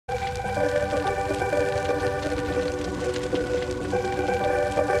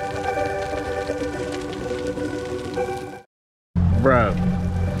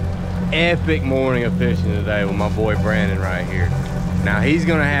epic morning of fishing today with my boy Brandon right here. Now he's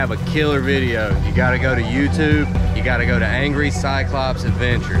gonna have a killer video. You gotta go to YouTube, you gotta go to Angry Cyclops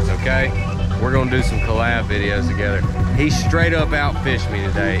Adventures, okay? We're gonna do some collab videos together. He straight up outfished me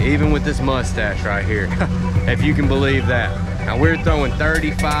today, even with this mustache right here, if you can believe that. Now we're throwing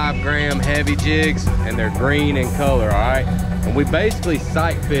 35 gram heavy jigs and they're green in color, all right? And we basically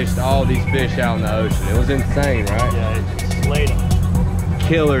sight fished all these fish out in the ocean. It was insane, right? Yeah, it slayed them.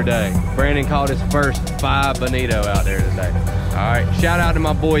 Killer day. Brandon caught his first 5 bonito out there today. All right, shout out to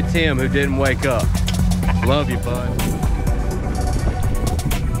my boy Tim who didn't wake up. Love you, bud.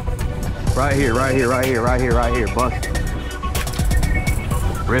 Right here, right here, right here, right here, right here. Bust it.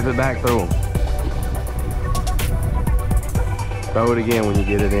 Rip it back through him. Throw it again when you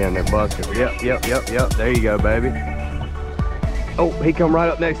get it in. They're busted. Yep, yep, yep, yep. There you go, baby. Oh, he come right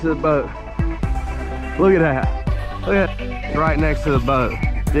up next to the boat. Look at that. Look at that. Right next to the boat.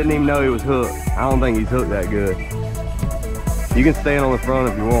 Didn't even know he was hooked. I don't think he's hooked that good. You can stand on the front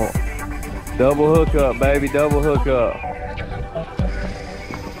if you want. Double hook up, baby. Double hook up.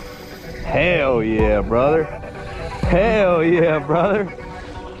 Hell yeah, brother. Hell yeah, brother.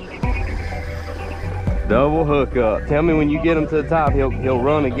 Double hook up. Tell me when you get him to the top, he'll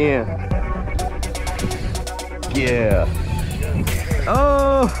run again. Yeah.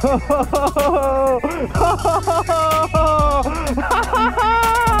 Oh!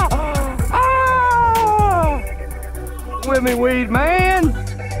 With me, weed man.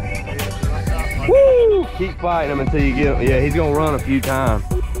 Woo! Keep fighting him until you get him. Yeah, he's gonna run a few times.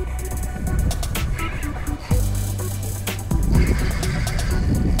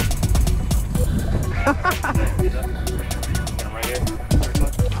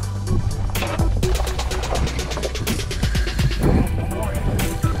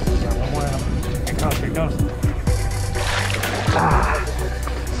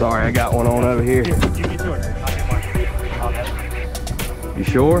 Sorry, I got one on over here. Give me to it. I'll get one. You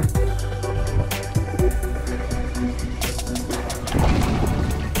sure?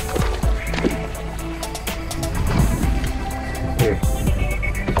 Here.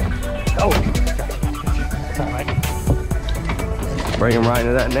 Oh! It's all right. Bring him right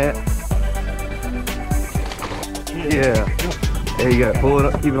into that net. Yeah. There you go. Pull it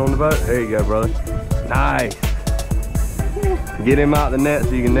up. Keep it on the boat. There you go, brother. Nice. Get him out the net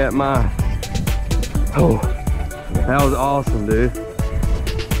so you can net mine. Oh, that was awesome, dude.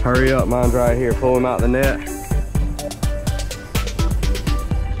 Hurry up, mine's right here. Pull him out the net.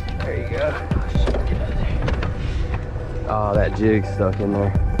 There you go. Oh, that jig's stuck in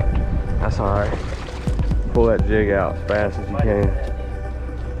there. That's all right. Pull that jig out as fast as you can.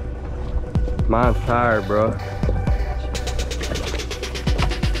 Mine's tired, bro.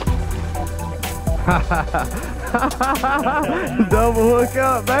 Double hook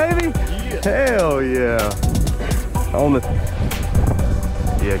up, baby. Yeah. Hell yeah. On the,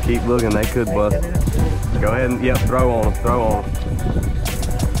 yeah, keep looking, they could bust. Go ahead and, yep, throw on them, throw on them.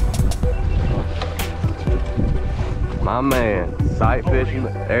 My man, sight fishing,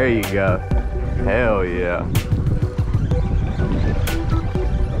 there you go. Hell yeah.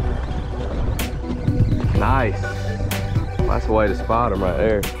 Nice. That's the way to spot them right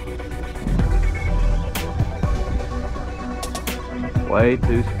there. Way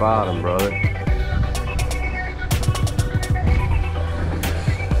to spot them, brother.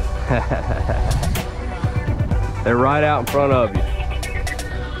 They're right out in front of you.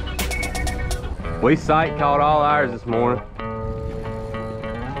 We sight caught all ours this morning.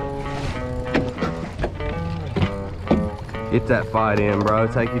 Get that fight in, bro.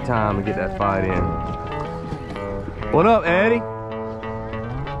 Take your time to get that fight in. What up, Eddie?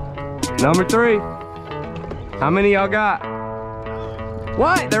 Number 3. How many y'all got?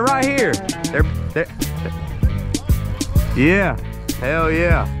 What? They're right here. They're yeah. Hell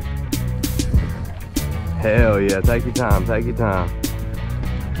yeah. Hell yeah. Take your time. Take your time.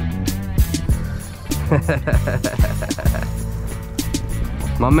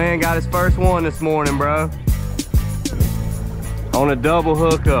 My man got his first one this morning, bro. On a double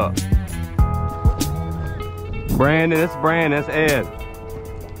hookup. Brandon, that's Brandon, that's Ed.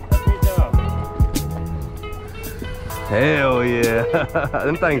 Hell yeah.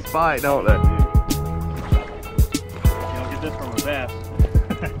 Them things fight, don't they? You don't get this from a bass.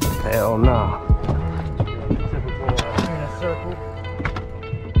 Hell no. Typical in a circle.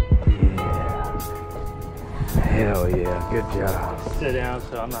 Yeah. Hell yeah. Good job. Sit down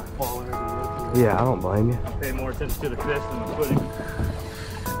so I'm not falling over the Yeah, I don't blame you. Pay more attention to the fish than the footing.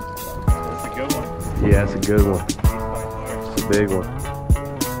 That's a good one. Yeah, that's a good one. It's a big one.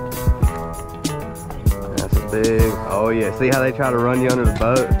 That's a big, oh yeah. See how they try to run you under the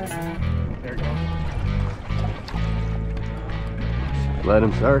boat? Let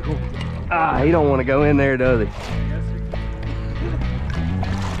him circle. Ah, he don't want to go in there, does he?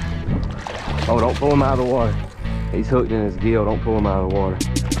 Oh, don't pull him out of the water. He's hooked in his gill. Don't pull him out of the water.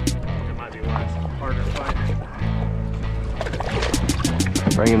 It might be wise. Harder to fight.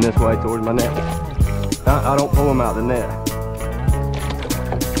 Bring him this way towards my net. I don't pull him out the net.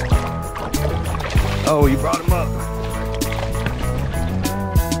 Oh, you brought him up.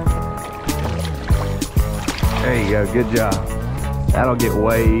 There you go, good job. That'll get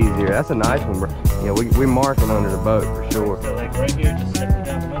way easier. That's a nice one, bro. Yeah, we marking under the boat for sure. So like right here, just set it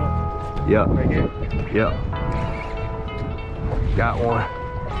down the middle. Yep. Right here. Yep. Got one.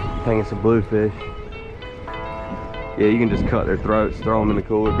 I think it's a bluefish. Yeah, you can just cut their throats, throw them in the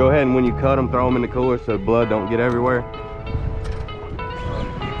cooler. Go ahead and when you cut them, throw them in the cooler so blood don't get everywhere.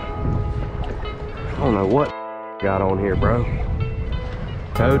 I don't know what got on here, bro.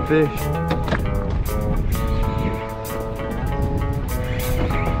 Toadfish.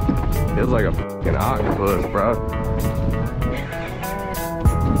 Feels like a fucking octopus, bro.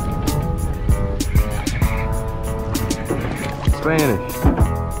 Spanish.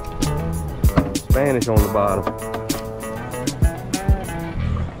 Spanish on the bottom.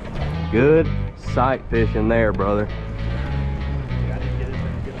 Good sight fish in there, brother.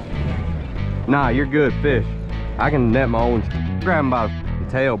 Nah, you're good fish. I can net my own. Grab him by the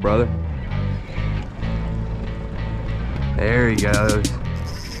tail, brother. There he goes.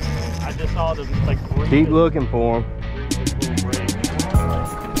 I just saw them like keep looking for him.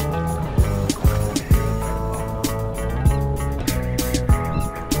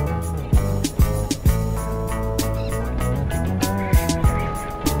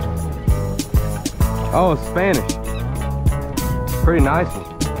 Oh, it's Spanish. Pretty nice one.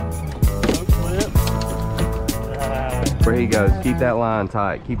 Where he goes. Keep that line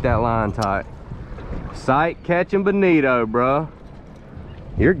tight. Keep that line tight. Sight catching bonito, bro.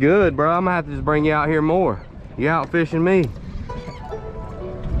 You're good, bro. I'm gonna have to just bring you out here more. You out fishing me.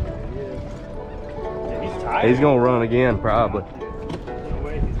 Yeah, he's tired. He's gonna run again, probably. No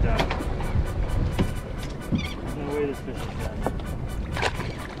way he's done. No way this fish is done.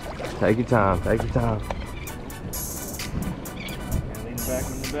 Take your time. Take your time. And lean back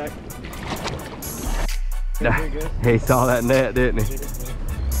in the back. He saw that net, didn't he? Okay.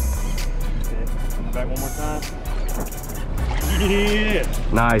 Come back one more time. Yeah.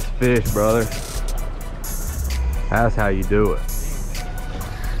 Nice fish, brother. That's how you do it.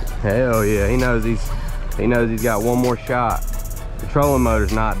 Hell yeah, he knows he's got one more shot. The trolling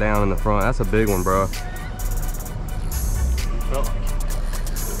motor's not down in the front. That's a big one, bro.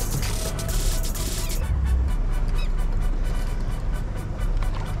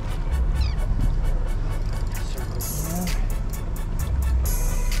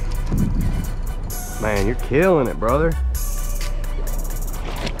 Man, you're killing it, brother.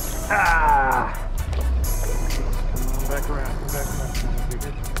 Ah! Back around, back around.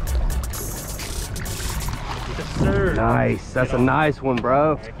 Yes, sir. Nice. That's a nice one, bro.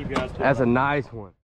 All right, keep your eyes peeled. That's a nice one.